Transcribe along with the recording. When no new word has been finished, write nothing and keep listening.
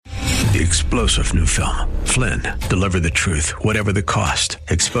The explosive new film, Flynn, deliver the truth, whatever the cost,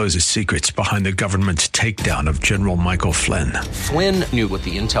 exposes secrets behind the government's takedown of General Michael Flynn. Flynn knew what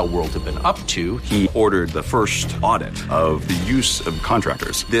the intel world had been up to. He ordered the first audit of the use of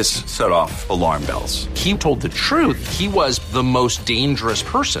contractors. This set off alarm bells. He told the truth. He was the most dangerous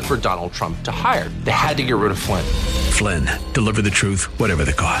person for Donald Trump to hire. They had to get rid of Flynn. Flynn, deliver the truth, whatever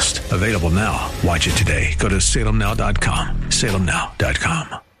the cost. Available now. Watch it today. Go to salemnow.com.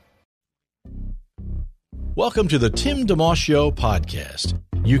 salemnow.com. Welcome to the Tim DeMoss Show podcast.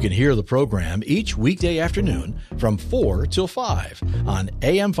 You can hear the program each weekday afternoon from 4 till 5 on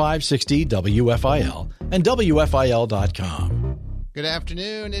AM 560 WFIL and WFIL.com. Good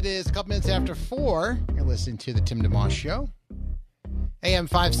afternoon. It is a couple minutes after 4. You're listening to the Tim DeMoss Show. AM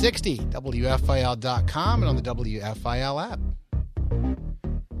 560, WFIL.com, and on the WFIL app.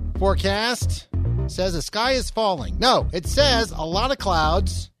 Forecast says the sky is falling. No, it says a lot of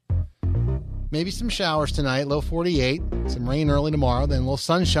clouds. Maybe some showers tonight, low 48. Some rain early tomorrow, then a little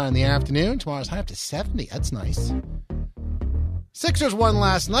sunshine in the afternoon. Tomorrow's high up to 70. That's nice. Sixers won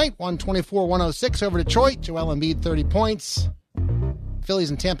last night, 124-106 over Detroit. Joel Embiid, 30 points.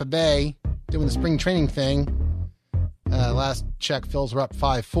 Phillies in Tampa Bay doing the spring training thing. Last check, Phils were up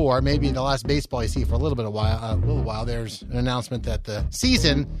 5-4. Maybe the last baseball you see for a little while. There's an announcement that the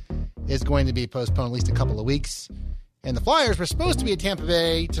season is going to be postponed at least a couple of weeks. And the Flyers were supposed to be at Tampa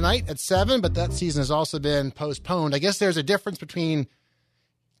Bay tonight at 7, but that season has also been postponed. I guess there's a difference between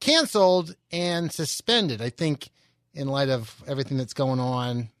canceled and suspended. I think in light of everything that's going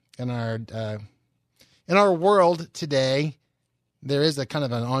on in our world today, there is a kind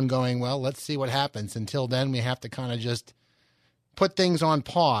of an ongoing, well, let's see what happens. Until then, we have to kind of just put things on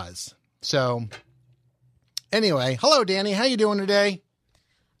pause. So anyway, hello, Danny. How you doing today?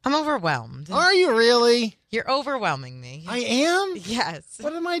 I'm overwhelmed. Are you really? You're overwhelming me. I am? Yes.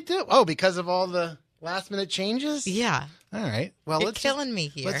 What am I doing? Oh, because of all the last-minute changes? Yeah. All right. Well, You're killing me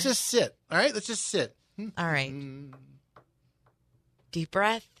here. Let's just sit. All right? Let's just sit. All right. Deep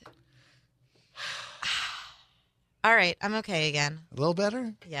breath. All right. I'm okay again. A little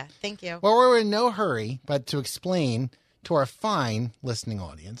better? Yeah. Thank you. Well, we're in no hurry, but to explain to our fine listening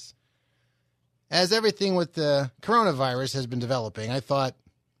audience, as everything with the coronavirus has been developing, I thought,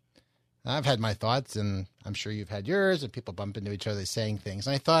 I've had my thoughts, and I'm sure you've had yours, and people bump into each other saying things.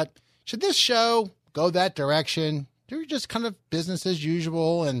 And I thought, should this show go that direction? Do just kind of business as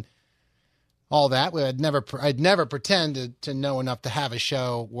usual and all that? I'd never pretend to know enough to have a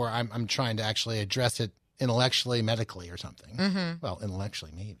show where I'm trying to actually address it intellectually, medically, or something. Mm-hmm. Well,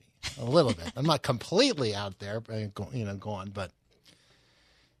 intellectually, maybe a little bit. I'm not completely out there, gone. But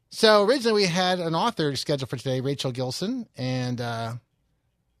so originally we had an author scheduled for today, Rachel Gilson, and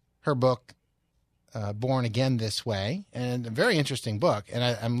her book, Born Again This Way, and a very interesting book. And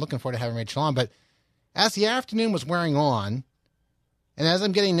I'm looking forward to having Rachel on. But as the afternoon was wearing on, and as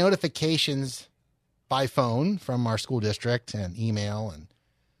I'm getting notifications by phone from our school district and email, and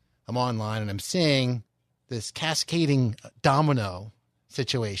I'm online, and I'm seeing this cascading domino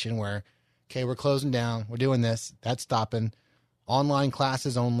situation where, okay, we're closing down, we're doing this, that's stopping, online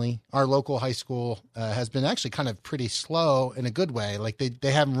classes only. Our local high school has been actually kind of pretty slow in a good way. Like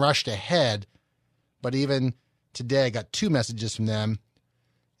they haven't rushed ahead, but even today I got 2 messages from them,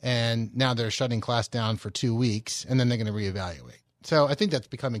 and now they're shutting class down for 2 weeks, and then they're going to reevaluate. So I think that's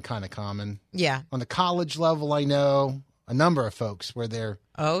becoming kind of common. Yeah. On the college level, I know a number of folks where they're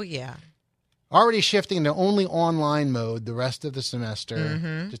already shifting to only online mode the rest of the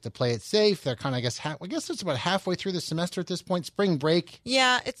semester, just to play it safe. They're kind of, I guess it's about halfway through the semester at this point. Spring break.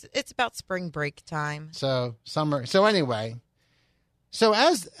 Yeah, it's about spring break time. So summer. So anyway,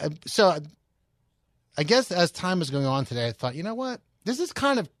 I guess as time was going on today, I thought, you know what? This is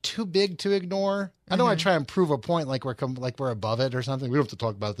kind of too big to ignore. I don't want to try and prove a point like we're above it or something. We don't have to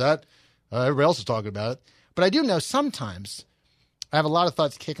talk about that. Everybody else is talking about it. But I do know sometimes I have a lot of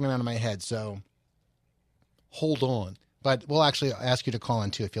thoughts kicking around in my head, so hold on. But we'll actually ask you to call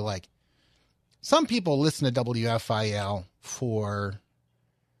in, too, if you like. Some people listen to WFIL for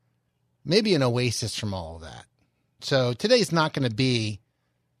maybe an oasis from all of that. So today's not going to be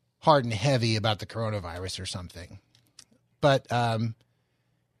hard and heavy about the coronavirus or something. But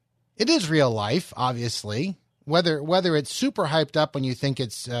it is real life, obviously. Whether it's super hyped up when you think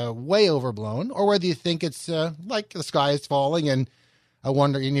it's way overblown, or whether you think it's like the sky is falling and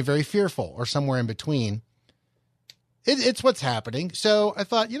and you're very fearful, or somewhere in between. It's what's happening. So I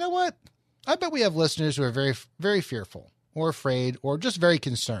thought, you know what? I bet we have listeners who are very, very fearful or afraid or just very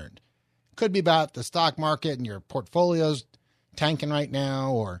concerned. Could be about the stock market and your portfolio's tanking right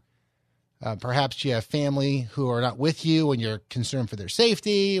now, or Perhaps you have family who are not with you and you're concerned for their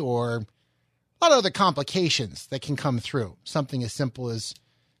safety, or a lot of other complications that can come through. Something as simple as,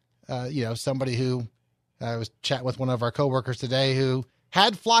 somebody who I was chatting with one of our coworkers today who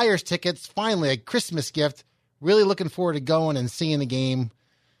had Flyers tickets, finally, a Christmas gift, really looking forward to going and seeing the game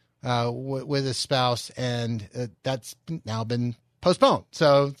with his spouse, and that's now been postponed.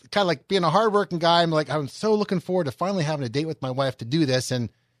 So kind of like being a hardworking guy, I'm so looking forward to finally having a date with my wife to do this, and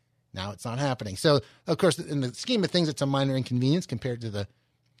now it's not happening. So, of course, in the scheme of things, it's a minor inconvenience compared to the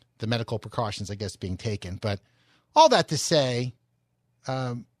medical precautions, I guess, being taken. But all that to say,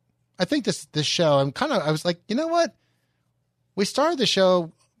 I think this show, I was like, you know what? We started the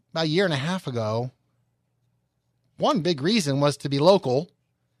show about a year and a half ago. One big reason was to be local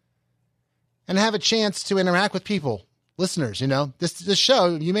and have a chance to interact with people, listeners. This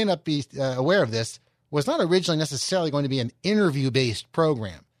show, you may not be aware of this, was not originally necessarily going to be an interview-based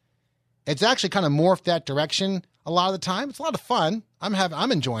program. It's actually kind of morphed that direction a lot of the time. It's a lot of fun.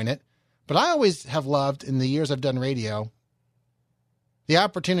 I'm enjoying it. But I always have loved, in the years I've done radio, the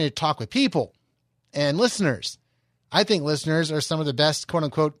opportunity to talk with people and listeners. I think listeners are some of the best,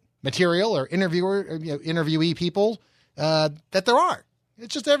 quote-unquote, material or interviewee people that there are.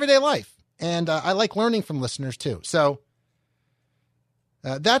 It's just everyday life. And I like learning from listeners, too. So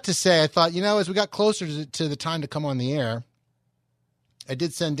that to say, I thought, as we got closer to the time to come on the air, I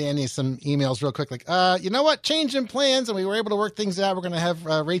did send Danny some emails real quick, like, you know what, changing plans, and we were able to work things out. We're going to have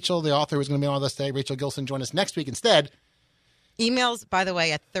Rachel, the author who's going to be on with us today, Rachel Gilson, join us next week instead. Emails, by the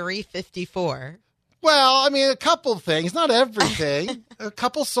way, at 3:54. Well, a couple things, not everything. A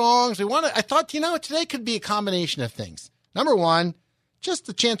couple songs. I thought, today could be a combination of things. Number one, just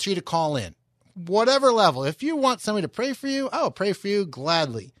the chance for you to call in, whatever level. If you want somebody to pray for you, I'll pray for you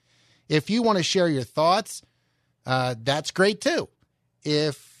gladly. If you want to share your thoughts, that's great too.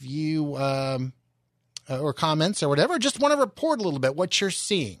 If you, or comments or whatever, just want to report a little bit what you're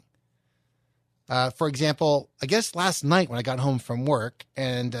seeing. For example, I guess last night when I got home from work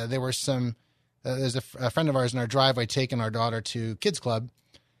and there were there's a friend of ours in our driveway taking our daughter to Kids Club,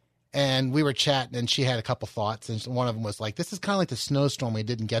 and we were chatting, and she had a couple thoughts, and one of them was like, this is kind of like the snowstorm we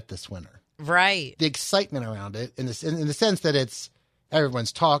didn't get this winter. Right. The excitement around it, in the sense that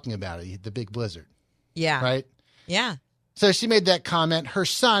everyone's talking about it, the big blizzard. Yeah. Right? Yeah. So she made that comment. Her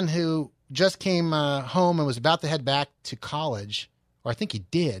son, who just came home and was about to head back to college, or I think he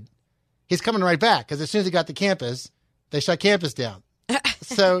did, he's coming right back, because as soon as he got to campus, they shut campus down. And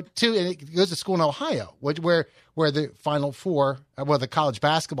it goes to school in Ohio, where the Final Four, the college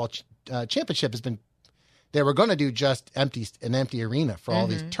basketball championship has been. They were going to do just an empty arena for all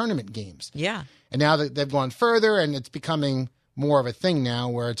these tournament games. Yeah. And now that they've gone further, and it's becoming more of a thing now,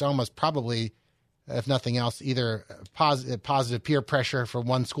 where it's almost probably, if nothing else, either positive peer pressure for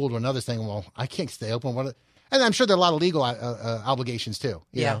one school to another, saying, "Well, I can't stay open." And I'm sure there are a lot of legal obligations too.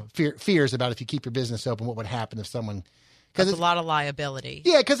 You know, fears about if you keep your business open, what would happen if someone. Because it's a lot of liability.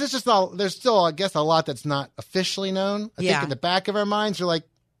 Yeah, because it's just there's still, I guess, a lot that's not officially known. I think in the back of our minds, we're like,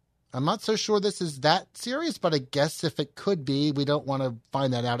 I'm not so sure this is that serious, but I guess if it could be, we don't want to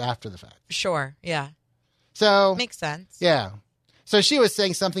find that out after the fact. Sure, yeah. So makes sense. Yeah. So she was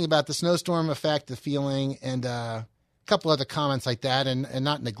saying something about the snowstorm effect, the feeling, and a couple other comments like that, and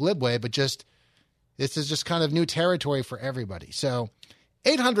not in a glib way, but just this is just kind of new territory for everybody. So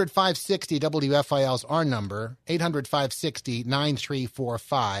 800-560-WFIL is our number,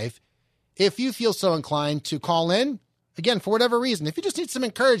 800-560-9345. If you feel so inclined to call in, again, for whatever reason, if you just need some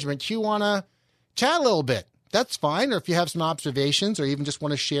encouragement, you want to chat a little bit, that's fine. Or if you have some observations or even just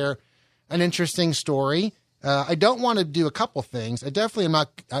want to share an interesting story. I don't want to do a couple things. I definitely am not,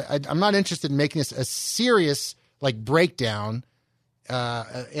 I'm not interested in making this a serious breakdown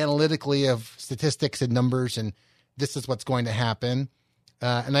analytically of statistics and numbers and this is what's going to happen.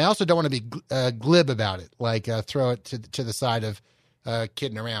 And I also don't want to be glib about it, throw it to the side of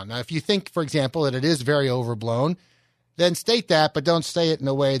kidding around. Now, if you think, for example, that it is very overblown, then state that, but don't say it in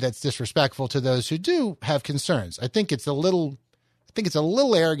a way that's disrespectful to those who do have concerns. I think it's a little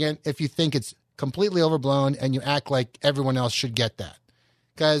arrogant if you think it's completely overblown and you act like everyone else should get that.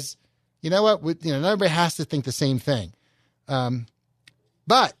 Because you know what? Not everybody has to think the same thing.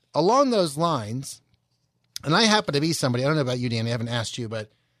 But along those lines, and I happen to be somebody, I don't know about you, Danny, I haven't asked you,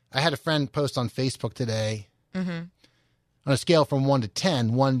 but I had a friend post on Facebook today on a scale from 1 to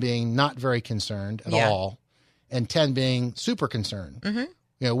 10, 1 being not very concerned at all, and 10 being super concerned.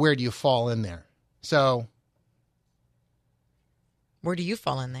 Where do you fall in there? So, where do you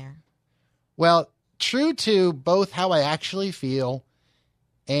fall in there? Well, true to both how I actually feel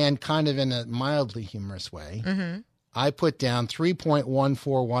and kind of in a mildly humorous way, I put down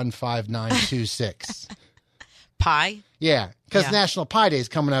 3.1415926. Pie? Yeah, because Yeah. National Pie Day is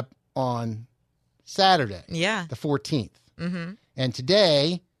coming up on Saturday, Yeah. the 14th. Mm-hmm. And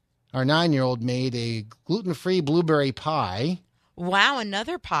today, our 9-year-old made a gluten-free blueberry pie Wow,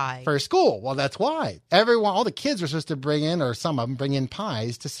 another pie. for school. Well, that's why. All the kids were supposed to bring in, or some of them bring in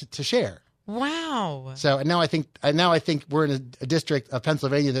pies to share. Wow. So, and now I think we're in a district of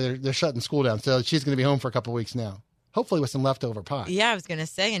Pennsylvania that they're shutting school down. So she's going to be home for a couple of weeks now. Hopefully with some leftover pie. Yeah, I was going to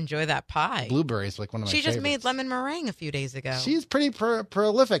say, enjoy that pie. Blueberry is like one of my She just favorites. made lemon meringue a few days ago. She's pretty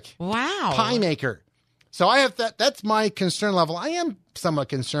prolific Wow. pie maker. So I have that's my concern level. I am somewhat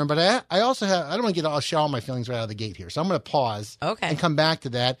concerned, but I also have, I don't want to show all my feelings right out of the gate here. So I'm going to pause and come back to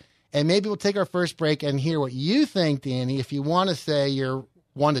that. And maybe we'll take our first break and hear what you think, Danny, if you want to say your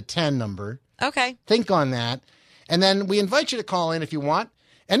 1 to 10 number. Okay. Think on that. And then we invite you to call in if you want.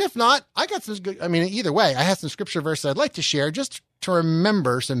 And if not, I got some good, either way, I have some scripture verses I'd like to share just to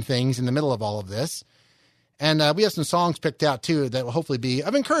remember some things in the middle of all of this. And we have some songs picked out too that will hopefully be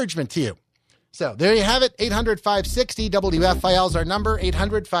of encouragement to you. So there you have it. 800-560 WFIL is our number.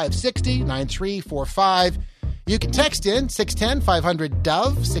 800-560-9345. You can text in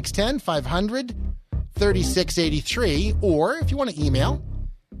 610-500-DOVE, 610-500-3683. Or if you want to email,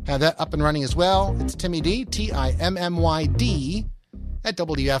 have that up and running as well. It's Timmy D, TIMMYD, at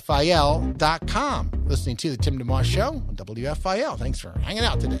WFIL.com. Listening to the Tim DeMoss Show on WFIL. Thanks for hanging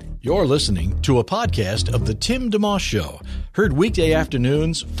out today. You're listening to a podcast of The Tim DeMoss Show, heard weekday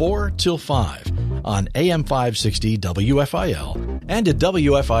afternoons 4 till 5 on AM 560 WFIL and at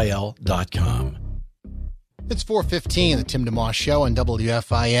WFIL.com. It's 4:15, the Tim DeMoss Show on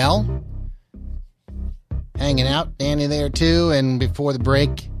WFIL. Hanging out, Danny there too, and before the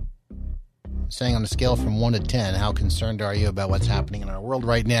break, saying on a scale from 1 to 10, how concerned are you about what's happening in our world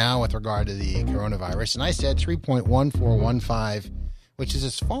right now with regard to the coronavirus? And I said 3.1415, which is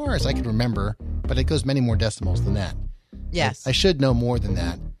as far as I could remember, but it goes many more decimals than that. Yes. I should know more than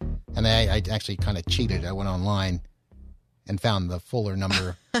that. And I actually kind of cheated. I went online and found the fuller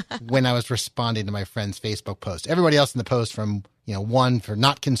number when I was responding to my friend's Facebook post. Everybody else in the post from 1 for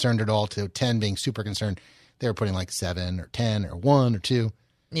not concerned at all to 10 being super concerned, they were putting like 7 or 10 or 1 or 2.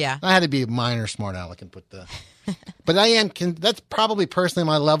 Yeah. I had to be a minor smart aleck and put the. But I am. That's probably personally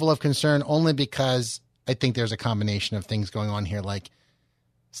my level of concern, only because I think there's a combination of things going on here, like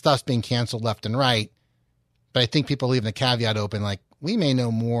stuff's being canceled left and right. But I think people leaving the caveat open, like we may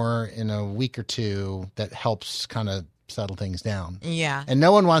know more in a week or two that helps kind of settle things down. Yeah. And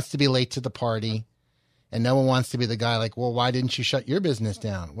no one wants to be late to the party. And no one wants to be the guy like, well, why didn't you shut your business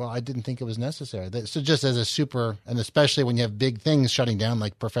down? Well, I didn't think it was necessary. So just as and especially when you have big things shutting down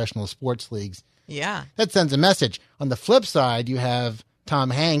like professional sports leagues, Yeah. that sends a message. On the flip side, you have Tom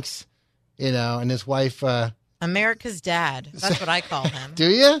Hanks, and his wife. America's dad. That's what I call him. Do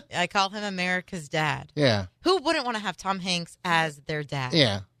you? I call him America's dad. Yeah. Who wouldn't want to have Tom Hanks as their dad?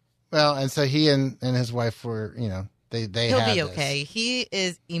 Yeah. Well, and so he and his wife were, They He'll have be this. okay. He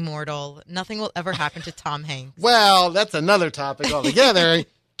is immortal. Nothing will ever happen to Tom Hanks. Well, that's another topic altogether.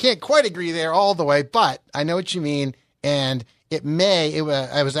 Can't quite agree there all the way, but I know what you mean. And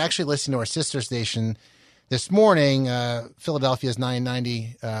I was actually listening to our sister station this morning, Philadelphia's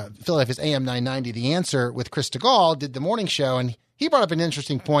AM 990, The Answer with Chris DeGaulle did the morning show. And he brought up an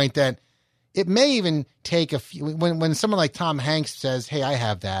interesting point that it may even take a few, when someone like Tom Hanks says, hey, I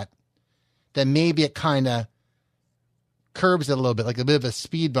have that, then maybe it kind of curbs it a little bit, like a bit of a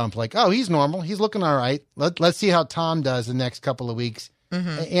speed bump, like, oh, he's normal. He's looking all right. Let's see how Tom does the next couple of weeks.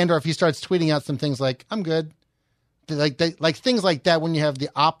 And or if he starts tweeting out some things like, I'm good. Like things like that when you have the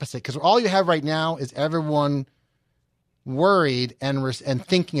opposite. Because all you have right now is everyone worried and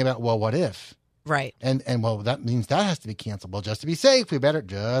thinking about, well, what if? Right. And well, that means that has to be canceled. Well, just to be safe, we better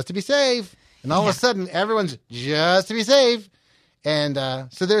just to be safe. And all of a sudden, everyone's just to be safe. And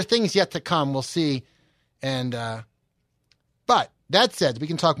so there are things yet to come. We'll see. And but that said, we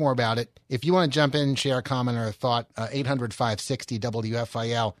can talk more about it. If you want to jump in, share a comment or a thought, 800-560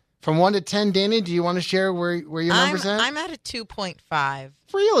 WFIL. From 1 to 10, Danny, do you want to share where your number's at? I'm at a 2.5.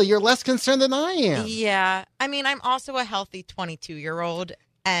 Really? You're less concerned than I am. Yeah. I mean, I'm also a healthy 22-year-old.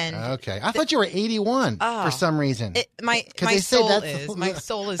 And okay. I thought you were 81 for some reason. My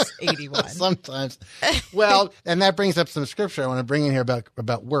soul is 81. Sometimes. Well, and that brings up some scripture I want to bring in here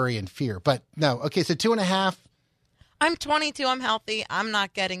about worry and fear. But no. Okay, so 2.5. I'm 22. I'm healthy. I'm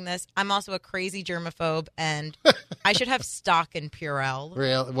not getting this. I'm also a crazy germaphobe, and I should have stock in Purell.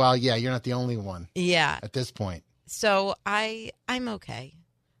 Real? Well, yeah, you're not the only one. Yeah. At this point. So I'm okay.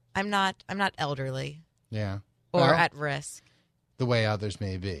 I'm not elderly. Yeah. Or at risk. the way others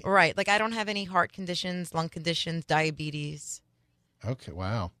may be. Right. Like I don't have any heart conditions, lung conditions, diabetes. Okay,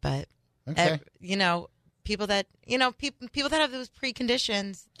 wow. But, Okay. people that, people that have those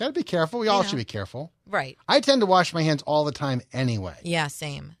preconditions. Got to be careful. We all should be careful. Right. I tend to wash my hands all the time anyway. Yeah,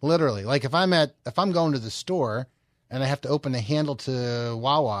 same. Literally. Like if I'm going to the store and I have to open the handle to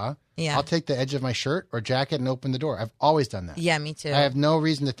Wawa, I'll take the edge of my shirt or jacket and open the door. I've always done that. Yeah, me too. I have no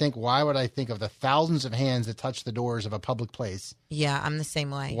reason to think, why would I think of the thousands of hands that touch the doors of a public place? Yeah, I'm the same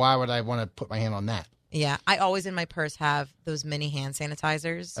way. Why would I want to put my hand on that? Yeah, I always in my purse have those mini hand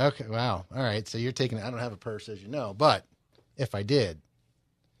sanitizers. Okay, wow. All right, so you're taking it. I don't have a purse, as you know, but if I did.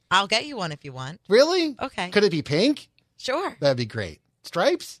 I'll get you one if you want. Really? Okay. Could it be pink? Sure. That'd be great.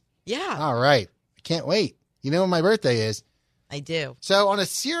 Stripes? Yeah. All right. I can't wait. You know when my birthday is? I do. So on a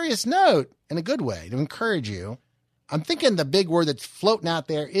serious note, in a good way, to encourage you, I'm thinking the big word that's floating out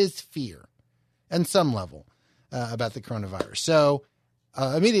there is fear, on some level, about the coronavirus. So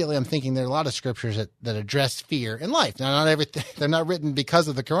immediately I'm thinking there are a lot of scriptures that address fear in life. Now, not everything, they're not written because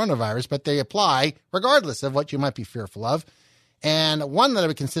of the coronavirus, but they apply regardless of what you might be fearful of. And one that I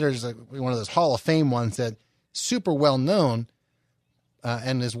would consider is one of those Hall of Fame ones that super well known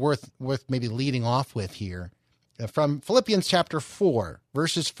and is worth maybe leading off with here. From Philippians chapter 4,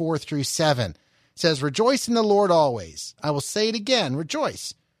 verses 4 through 7. It says, "Rejoice in the Lord always. I will say it again,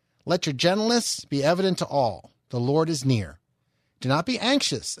 rejoice. Let your gentleness be evident to all. The Lord is near. Do not be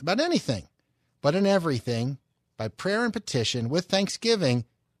anxious about anything, but in everything, by prayer and petition, with thanksgiving,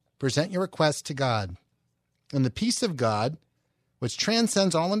 present your requests to God. And the peace of God, which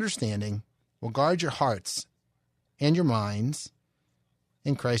transcends all understanding, will guard your hearts and your minds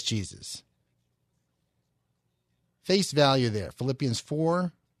in Christ Jesus." Face value there, Philippians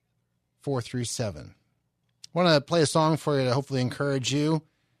 4 through 7. I want to play a song for you to hopefully encourage you.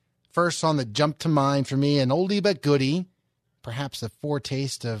 First song that jumped to mind for me, an oldie but goodie, perhaps a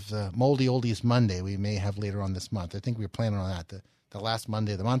foretaste of the Moldy Oldies Monday we may have later on this month. I think we were planning on that, the last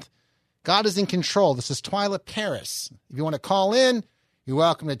Monday of the month. God is in control. This is Twyla Paris. If you want to call in, you're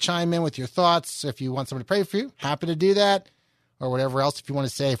welcome to chime in with your thoughts. If you want somebody to pray for you, happy to do that. Or whatever else, if you want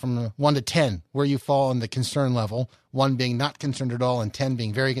to say from 1 to 10, where you fall on the concern level, 1 being not concerned at all and 10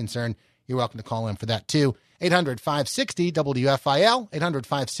 being very concerned, you're welcome to call in for that too. 800-560-WFIL,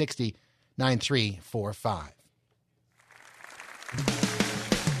 800-560-9345.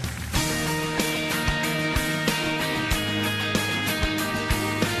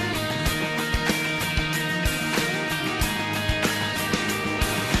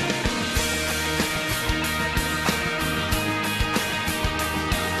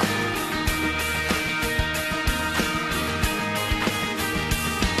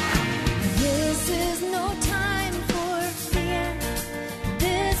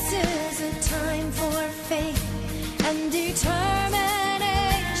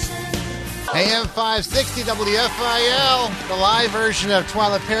 AM 560 WFIL, the live version of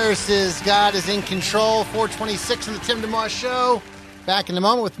Twyla Paris's God is in Control, 426 on the Tim DeMoss Show. Back in a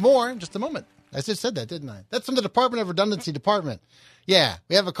moment with more in just a moment. I just said that, didn't I? That's from the Department of Redundancy Department. Yeah,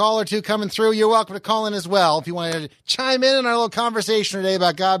 we have a call or two coming through. You're welcome to call in as well if you want to chime in our little conversation today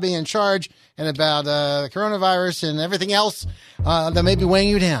about God being in charge and about the coronavirus and everything else that may be weighing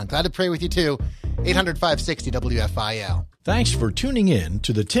you down. Glad to pray with you too. 800-560-WFIL. Thanks for tuning in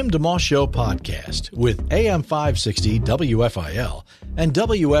to the Tim DeMoss Show podcast with AM 560 WFIL and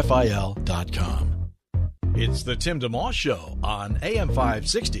WFIL.com. It's the Tim DeMoss Show on AM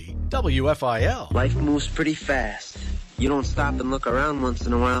 560 WFIL. Life moves pretty fast. You don't stop and look around once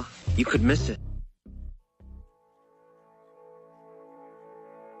in a while, you could miss it.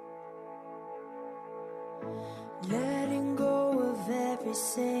 Letting go of every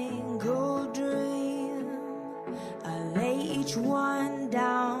single dream, I lay each one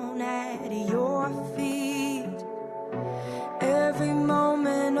down at your feet. Every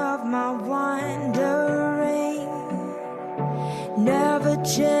moment of my wandering never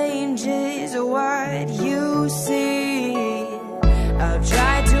changes what you see. I've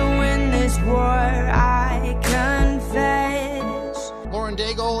tried to win this war, I confess. Lauren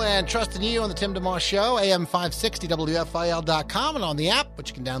Daigle and Trust in You on the Tim DeMoss Show, AM 560 WFIL.com, and on the app, which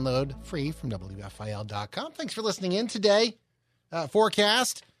you can download free from WFIL.com. Thanks for listening in today.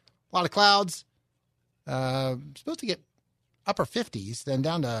 Forecast, a lot of clouds. Supposed to get upper 50s, then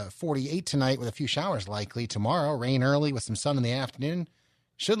down to 48 tonight with a few showers likely. Tomorrow, rain early with some sun in the afternoon.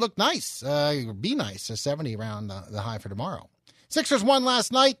 Should look nice. Be nice. A 70 around the high for tomorrow. Sixers won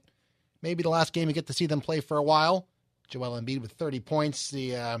last night. Maybe the last game you get to see them play for a while. Joel Embiid with 30 points.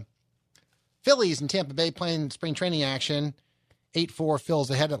 The Phillies in Tampa Bay playing spring training action. 8-4 Phils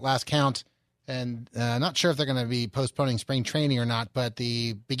ahead at last count And not sure if they're going to be postponing spring training or not, but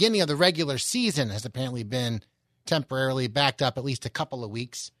the beginning of the regular season has apparently been temporarily backed up at least a couple of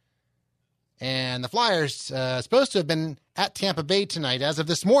weeks. And the Flyers supposed to have been at Tampa Bay tonight. As of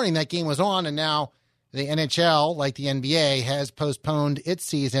this morning, that game was on, and now the NHL, like the NBA, has postponed its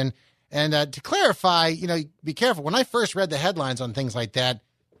season. And to clarify, be careful. When I first read the headlines on things like that,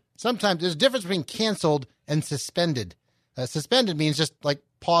 sometimes there's a difference between canceled and suspended. Suspended means just like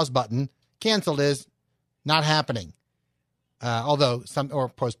pause button. Canceled is not happening. Although or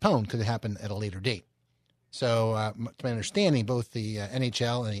postponed could happen at a later date. So, to my understanding, both the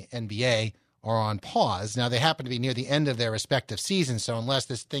NHL and the NBA are on pause. Now, they happen to be near the end of their respective seasons, so unless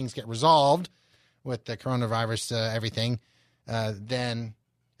things get resolved with the coronavirus, everything, then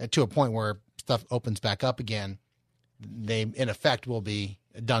to a point where stuff opens back up again, they, in effect, will be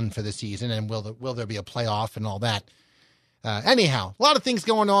done for the season, and will there be a playoff and all that. Anyhow, a lot of things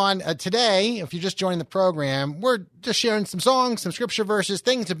going on today. If you're just joining the program, we're just sharing some songs, some scripture verses,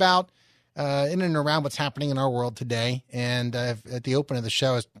 things about in and around what's happening in our world today. And at the open of the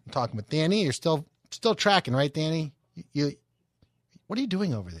show, I was talking with Danny. You're still tracking, right, Danny? What are you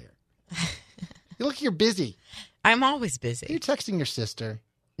doing over there? You look like you're busy. I'm always busy. Are you texting your sister?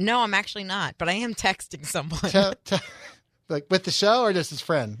 No, I'm actually not, but I am texting someone. Like with the show or just his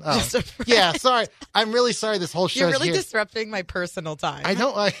friend? Oh. Just a friend. Yeah, sorry. I'm really sorry this whole show's You're really here. disrupting my personal time.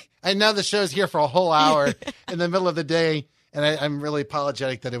 I know the show's here for a whole hour in the middle of the day, and I'm really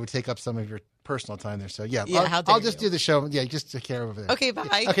apologetic that it would take up some of your personal time there. So, yeah, I'll just do the show. Yeah, just take care of it. Okay,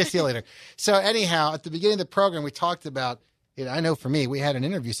 bye. Okay, see you later. So, anyhow, at the beginning of the program, we talked about, I know for me, we had an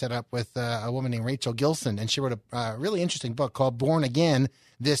interview set up with a woman named Rachel Gilson, and she wrote a really interesting book called Born Again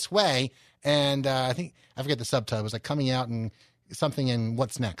This Way. And I forget the subtitle. It was like coming out and something in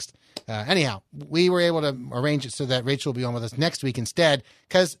What's Next. Anyhow, we were able to arrange it so that Rachel will be on with us next week instead,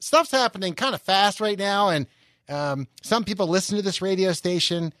 because stuff's happening kind of fast right now. And some people listen to this radio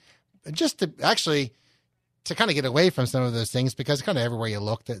station just to kind of get away from some of those things, because kind of everywhere you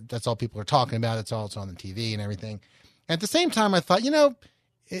look, that's all people are talking about. It's on the TV and everything. At the same time, I thought,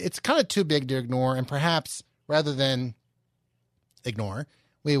 it's kind of too big to ignore. And perhaps rather than ignore,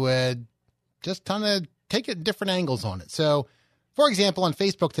 we would just kind of take it different angles on it. So, for example, on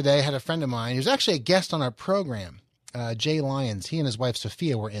Facebook today, I had a friend of mine who's actually a guest on our program, Jay Lyons. He and his wife,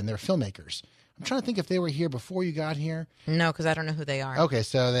 Sophia, were in. They're filmmakers. I'm trying to think if they were here before you got here. No, because I don't know who they are. Okay,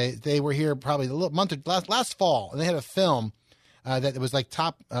 so they were here probably last fall, and they had a film that was like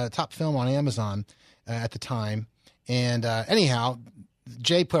top film on Amazon at the time. And anyhow,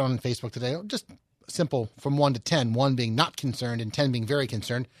 Jay put on Facebook today, just simple from 1 to 10, 1 being not concerned and 10 being very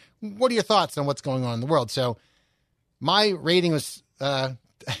concerned. What are your thoughts on what's going on in the world? So my rating was,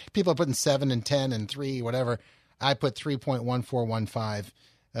 people are putting 7 and 10 and 3, whatever. I put 3.1415,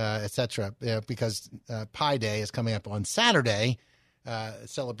 etc. Because Pi Day is coming up on Saturday,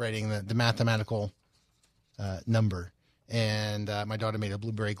 celebrating the mathematical number. And my daughter made a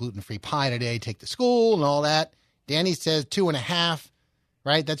blueberry gluten-free pie today, take to school and all that. Danny says 2.5.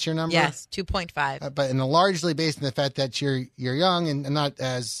 Right, that's your number? Yes, 2.5. But largely based on the fact that you're young and not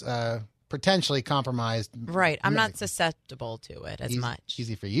as potentially compromised. Right, I'm not susceptible to it as much.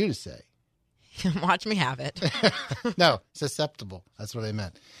 Easy for you to say. Watch me have it. No, susceptible. That's what I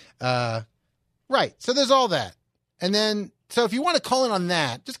meant. Right, so there's all that. And then, so if you want to call in on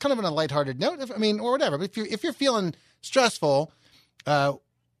that, just kind of on a lighthearted note, or whatever, but if you're feeling stressful,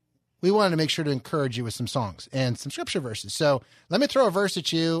 we wanted to make sure to encourage you with some songs and some scripture verses. So let me throw a verse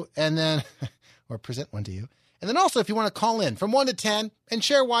at you and then, or present one to you. And then also, if you want to call in from 1 to 10 and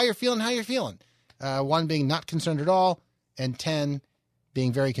share why you're feeling how you're feeling. 1 being not concerned at all and 10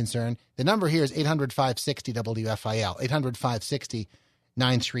 being very concerned. The number here is 800-560-WFIL,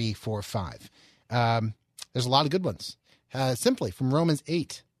 800-560-9345. There's a lot of good ones. Simply from Romans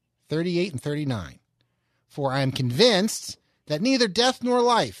 8, 38 and 39. For I am convinced that neither death nor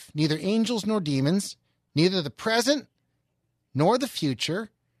life, neither angels nor demons, neither the present nor the future,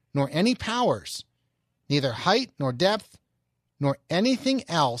 nor any powers, neither height nor depth, nor anything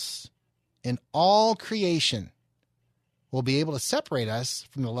else in all creation will be able to separate us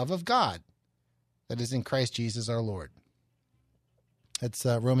from the love of God that is in Christ Jesus our Lord. That's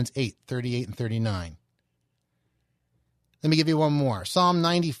Romans 8, 38 and 39. Let me give you one more. Psalm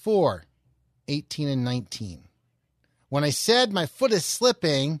 94, 18 and 19. When I said my foot is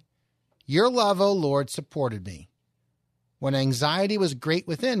slipping, your love, O Lord, supported me. When anxiety was great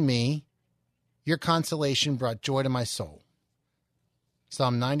within me, your consolation brought joy to my soul.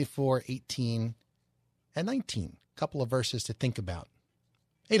 Psalm 94, 18 and 19. A couple of verses to think about.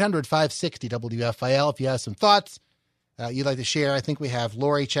 800-560-WFIL if you have some thoughts you'd like to share. I think we have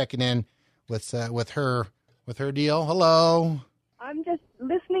Lori checking in with her deal. Hello. I'm just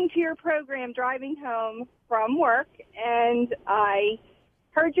listening to your program driving home from work, and I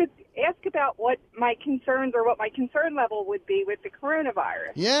heard you ask about what my concerns or what my concern level would be with the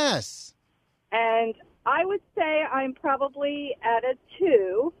coronavirus. Yes. And I would say I'm probably at a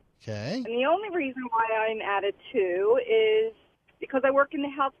 2. Okay. And the only reason why I'm at a 2 is because I work in the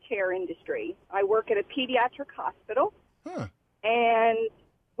healthcare industry. I work at a pediatric hospital. Huh. And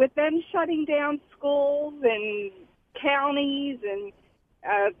with them shutting down schools and counties and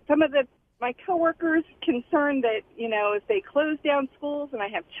some of my coworkers concerned that, if they close down schools and I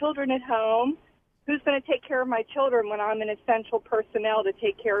have children at home, who's going to take care of my children when I'm an essential personnel to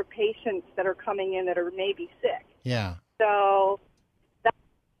take care of patients that are coming in that are maybe sick? Yeah. So that's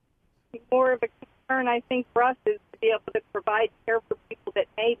more of a concern, I think, for us is to be able to provide care for people that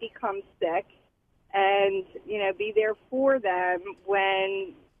may become sick and, be there for them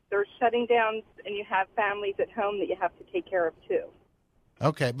when they're shutting down and you have families at home that you have to take care of too.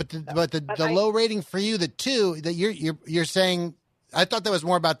 Okay, but the low rating for you, the 2 that you're saying, I thought that was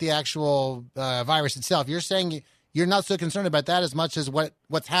more about the actual virus itself. You're saying you're not so concerned about that as much as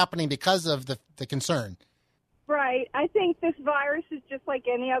what's happening because of the concern. Right. I think this virus is just like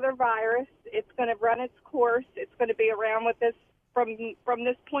any other virus. It's going to run its course. It's going to be around with this from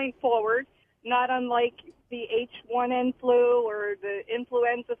this point forward, not unlike the H1N flu or the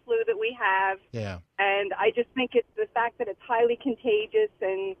influenza flu that we have. Yeah. And I just think it's the fact that it's highly contagious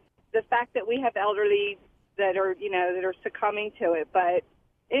and the fact that we have elderly that are succumbing to it. But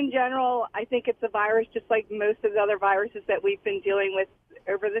in general, I think it's a virus just like most of the other viruses that we've been dealing with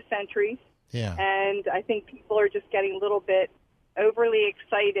over the centuries. Yeah. And I think people are just getting a little bit overly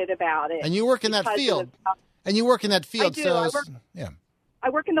excited about it. And you work in that field. I do. Yeah. I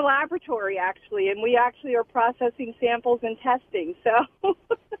work in the laboratory, actually, and we actually are processing samples and testing. So,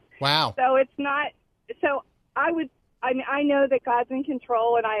 wow. So it's not. So I know that God's in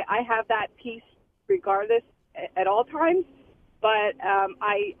control, and I have that peace regardless at all times. But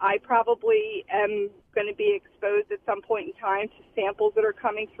I probably am going to be exposed at some point in time to samples that are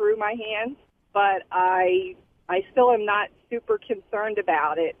coming through my hands. But I still am not super concerned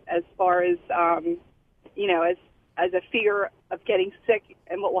about it as far as as a fear of getting sick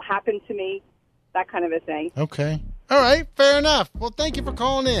and what will happen to me, that kind of a thing. Okay. All right. Fair enough. Well, thank you for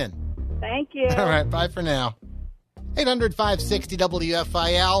calling in. Thank you. All right. Bye for now. 800-560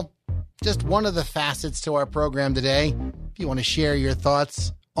 WFIL. Just one of the facets to our program today. If you want to share your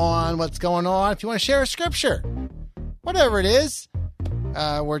thoughts on what's going on, if you want to share a scripture, whatever it is,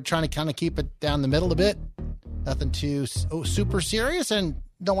 we're trying to kind of keep it down the middle a bit. Nothing too super serious, and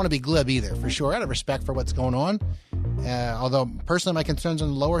don't want to be glib either, for sure. Out of respect for what's going on. Although, personally, my concern's on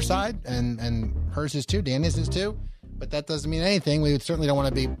the lower side, and hers is too, Danny's is too. But that doesn't mean anything. We certainly don't want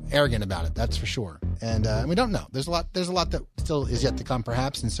to be arrogant about it, that's for sure. And we don't know. There's a lot that still is yet to come,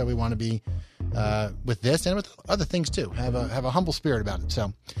 perhaps, and so we want to be, with this and with other things, too. Have a humble spirit about it.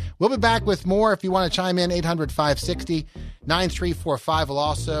 So we'll be back with more. If you want to chime in, 800-560-9345. We'll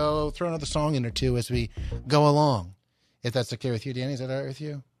also throw another song in or two as we go along. If that's okay with you, Danny, is that all right with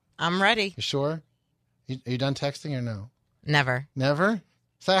you? I'm ready. You sure? Are you done texting or no? Never. Never?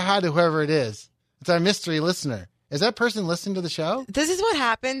 Say hi to whoever it is. It's our mystery listener. Is that person listening to the show? This is what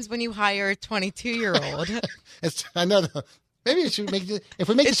happens when you hire a 22-year-old. I know. Maybe it should make it. If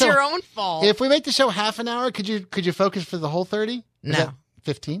we make it's the show, your own fault. If we make the show half an hour, could you focus for the whole 30? No.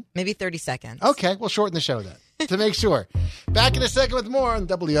 15? Maybe 30 seconds. Okay, we'll shorten the show then to make sure. Back in a second with more on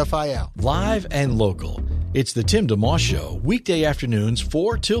WFIL. Live and local. It's the Tim DeMoss Show, weekday afternoons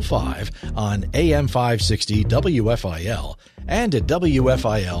 4 till 5 on AM 560 WFIL and at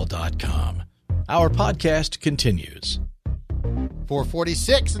WFIL.com. Our podcast continues.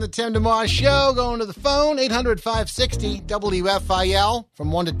 446 in the Tim DeMoss Show. Going to the phone, 800-560 WFIL.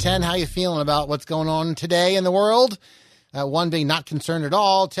 From 1 to 10, how you feeling about what's going on today in the world? 1 being not concerned at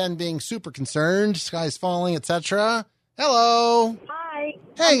all, 10 being super concerned, sky's falling, etc. Hello. Hi.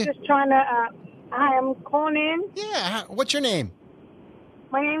 Hey. I'm just trying to, hi, I'm calling in. Yeah, what's your name?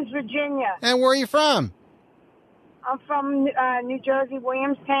 My name's Virginia. And where are you from? I'm from New Jersey,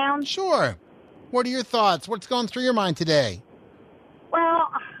 Williamstown. Sure. What are your thoughts? What's going through your mind today? Well,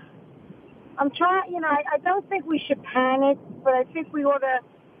 I'm trying, I don't think we should panic, but I think we ought to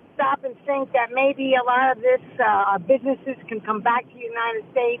stop and think that maybe a lot of this, our businesses can come back to the United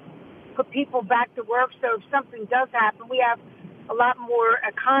States, put people back to work. So if something does happen, we have a lot more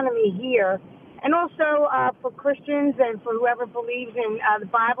economy here. And also for Christians and for whoever believes in the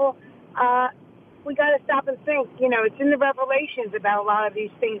Bible, we got to stop and think. It's in the Revelations about a lot of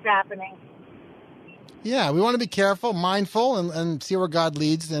these things happening. Yeah, we want to be careful, mindful, and see where God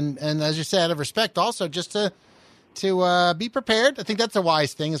leads. And as you said, out of respect also, just to be prepared. I think that's a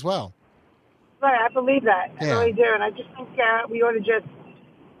wise thing as well. Right, I believe that. Yeah. I really do. And I just think we ought to just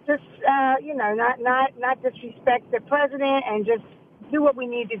not disrespect the president and just do what we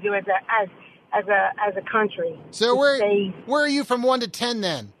need to do as a country. So where are you from 1 to 10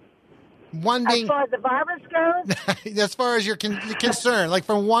 then? 1 being as far as the virus goes. as far as you're concerned, like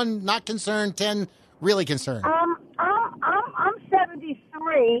from 1 not concerned, 10 really concerned. I'm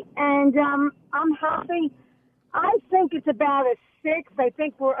 73 and I'm healthy. I think it's about a 6. I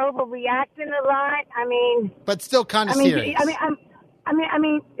think we're overreacting a lot. I mean, but still kind of serious. I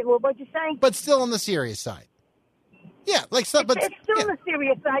mean, what'd you say? But still on the serious side. Yeah, like so, but it's still on the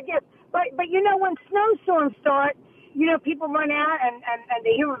serious side. Yes, but when snowstorms start, people run out and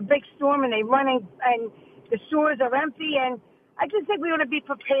they hear a big storm and they run and the stores are empty. And I just think we ought to be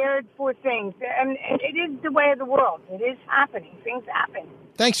prepared for things. And it is the way of the world. It is happening. Things happen.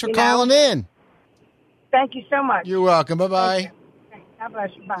 Thanks for calling in. Thank you so much. You're welcome. Bye-bye. God bless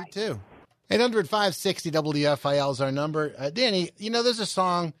you. Bye. You too. 800-560 WFIL is our number. Danny, there's a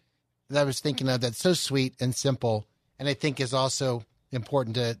song that I was thinking of that's so sweet and simple, and I think is also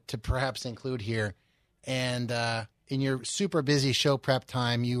important to perhaps include here. And in your super busy show prep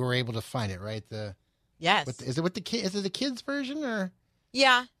time, you were able to find it, right? Yes. Is it the kids version or?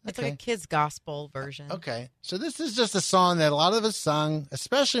 Yeah, it's Okay. like a kids gospel version. Okay, so this is just a song that a lot of us sung,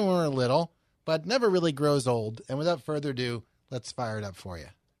 especially when we were little, but never really grows old. And without further ado, let's fire it up for you.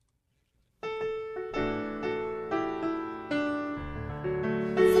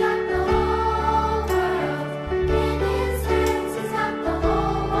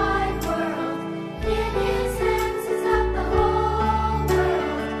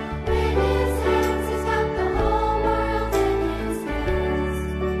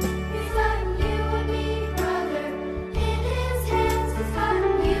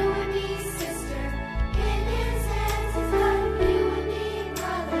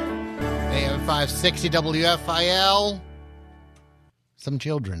 AM 560 WFIL. Some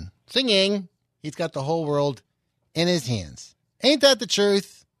children singing. He's got the whole world in his hands. Ain't that the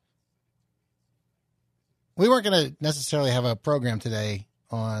truth? We weren't going to necessarily have a program today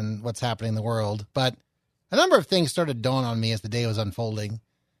on what's happening in the world, but a number of things started to dawn on me as the day was unfolding.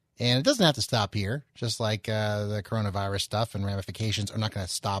 And it doesn't have to stop here, just like the coronavirus stuff and ramifications are not going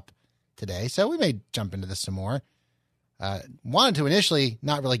to stop today. So we may jump into this some more. Wanted to initially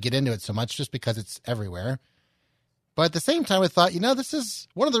not really get into it so much just because it's everywhere. But at the same time, I thought, this is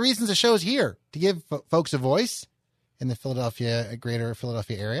one of the reasons the show's here, to give folks a voice in the greater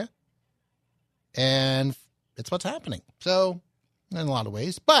Philadelphia area. And it's what's happening. So, in a lot of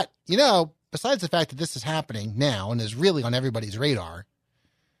ways. But, besides the fact that this is happening now and is really on everybody's radar,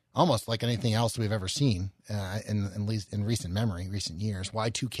 almost like anything else we've ever seen, at least in recent memory, recent years.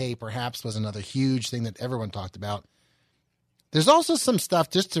 Y2K perhaps was another huge thing that everyone talked about. There's also some stuff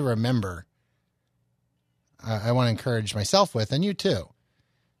just to remember, I want to encourage myself with, and you too,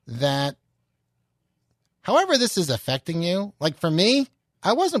 that however this is affecting you, like for me,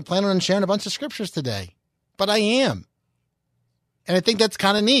 I wasn't planning on sharing a bunch of scriptures today, but I am. And I think that's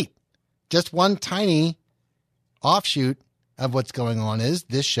kind of neat. Just one tiny offshoot of what's going on is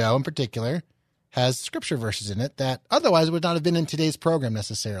this show in particular has scripture verses in it that otherwise would not have been in today's program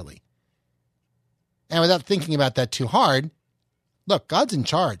necessarily. And without thinking about that too hard, look, God's in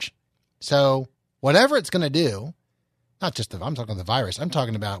charge. So whatever it's going to do, not just I'm talking about the virus, I'm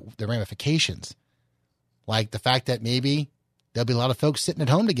talking about the ramifications. Like the fact that maybe there'll be a lot of folks sitting at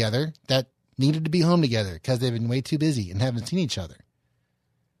home together that needed to be home together because they've been way too busy and haven't seen each other.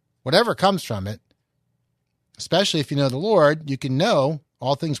 Whatever comes from it, especially if you know the Lord, you can know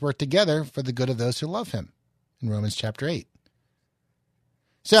all things work together for the good of those who love him in Romans chapter 8.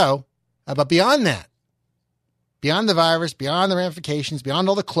 So, but beyond that, beyond the virus, beyond the ramifications, beyond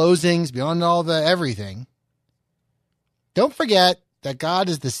all the closings, beyond all the everything, don't forget that God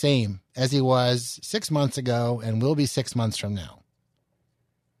is the same as he was 6 months ago and will be 6 months from now.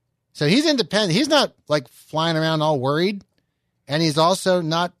 So he's independent. He's not like flying around all worried, and he's also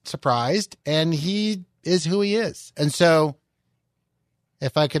not surprised, and he is who he is. And so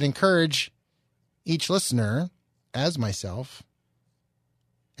if I could encourage each listener, as myself,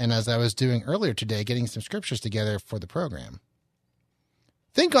 and as I was doing earlier today, getting some scriptures together for the program,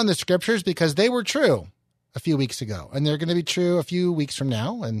 think on the scriptures because they were true a few weeks ago, and they're going to be true a few weeks from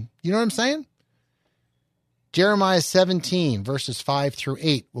now. And you know what I'm saying? Jeremiah 17, verses 5 through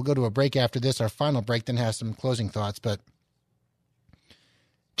 8. We'll go to a break after this, our final break, then have some closing thoughts. But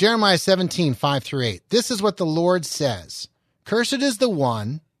Jeremiah 17, 5 through 8. This is what the Lord says. Cursed is the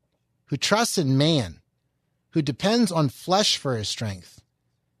one who trusts in man who depends on flesh for his strength,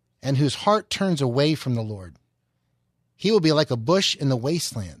 and whose heart turns away from the Lord. He will be like a bush in the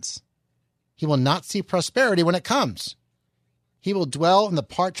wastelands. He will not see prosperity when it comes. He will dwell in the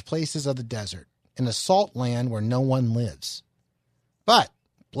parched places of the desert, in a salt land where no one lives. But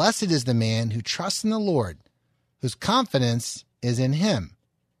blessed is the man who trusts in the Lord, whose confidence is in him.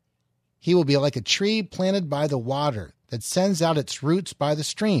 He will be like a tree planted by the water that sends out its roots by the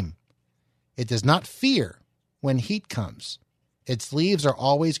stream. It does not fear when heat comes. Its leaves are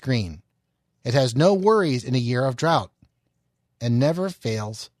always green. It has no worries in a year of drought and never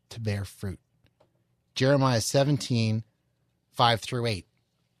fails to bear fruit. Jeremiah 17, 5-8.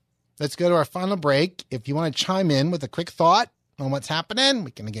 Let's go to our final break. If you want to chime in with a quick thought on what's happening,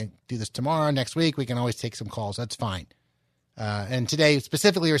 we can again do this tomorrow, next week. We can always take some calls. That's fine. And today,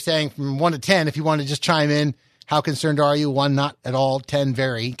 specifically, we're saying from 1 to 10, if you want to just chime in, how concerned are you? 1, not at all. 10,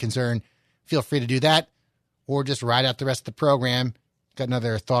 very concerned. Feel free to do that. Or just ride out the rest of the program. Got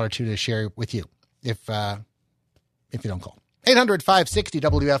another thought or two to share with you if you don't call.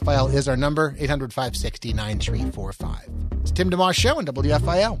 800-560-WFIL is our number. 800-560-9345. It's Tim DeMoss Show on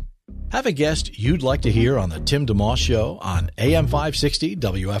WFIL. Have a guest you'd like to hear on the Tim DeMoss Show on AM 560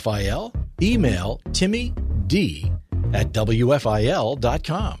 WFIL? Email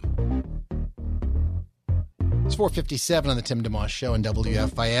timmyd@wfil.com. It's 4:57 on the Tim DeMoss Show on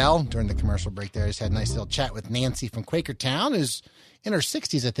WFIL. During the commercial break there, I just had a nice little chat with Nancy from Quakertown, who's in her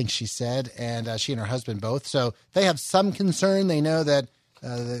 60s, I think she said, and she and her husband both. So they have some concern. They know that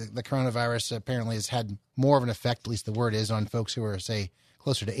the coronavirus apparently has had more of an effect, at least the word is, on folks who are, say,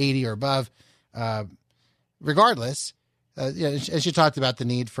 closer to 80 or above. Regardless, as you talked about the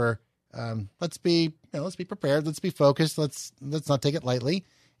need for let's be prepared, let's be focused, let's not take it lightly.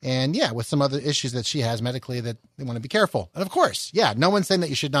 And yeah, with some other issues that she has medically that they want to be careful. And of course, yeah, no one's saying that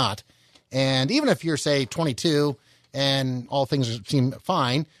you should not. And even if you're, say, 22 and all things seem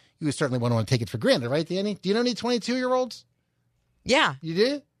fine, you certainly wouldn't want to take it for granted, right, Danny? Do you know any 22-year-olds? Yeah.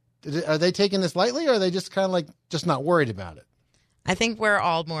 You do? Are they taking this lightly, or are they just kind of like just not worried about it? I think we're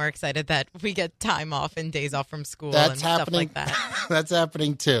all more excited that we get time off and days off from school That's and happening. stuff like that. That's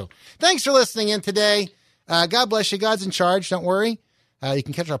happening too. Thanks for listening in today. God bless you. God's in charge. Don't worry. You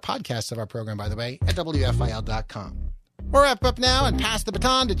can catch our podcast of our program, by the way, at WFIL.com. We'll wrap up now and pass the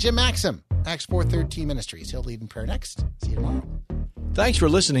baton to Jim Maxim, Acts 4:13 Ministries. He'll lead in prayer next. See you tomorrow. Thanks for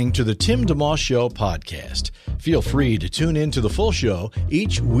listening to the Tim DeMoss Show podcast. Feel free to tune in to the full show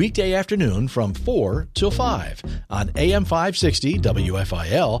each weekday afternoon from 4 till 5 on AM 560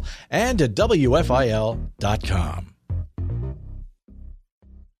 WFIL and at WFIL.com.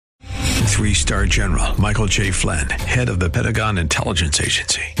 3-star General Michael J. Flynn, head of the Pentagon Intelligence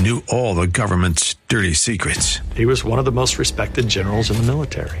Agency, knew all the government's dirty secrets. He was one of the most respected generals in the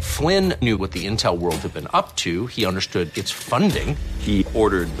military. Flynn knew what the intel world had been up to. He understood its funding. He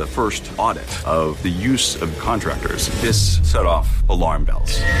ordered the first audit of the use of contractors. This set off alarm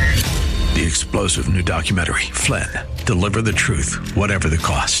bells. The explosive new documentary, Flynn, Deliver the Truth, Whatever the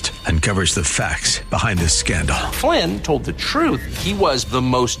Cost, uncovers the facts behind this scandal. Flynn told the truth. He was the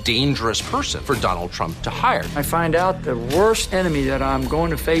most dangerous person for Donald Trump to hire. I find out the worst enemy that I'm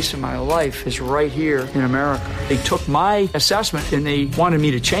going to face in my life is right here in America. They took my assessment and they wanted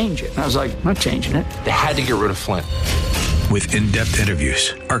me to change it. And I was like, I'm not changing it. They had to get rid of Flynn. With in-depth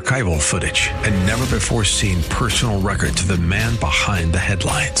interviews, archival footage, and never-before-seen personal records of the man behind the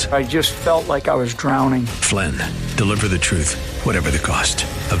headlines. I just felt like I was drowning. Flynn, Deliver the Truth, Whatever the Cost.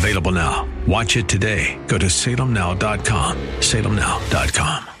 Available now. Watch it today. Go to salemnow.com.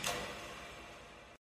 salemnow.com.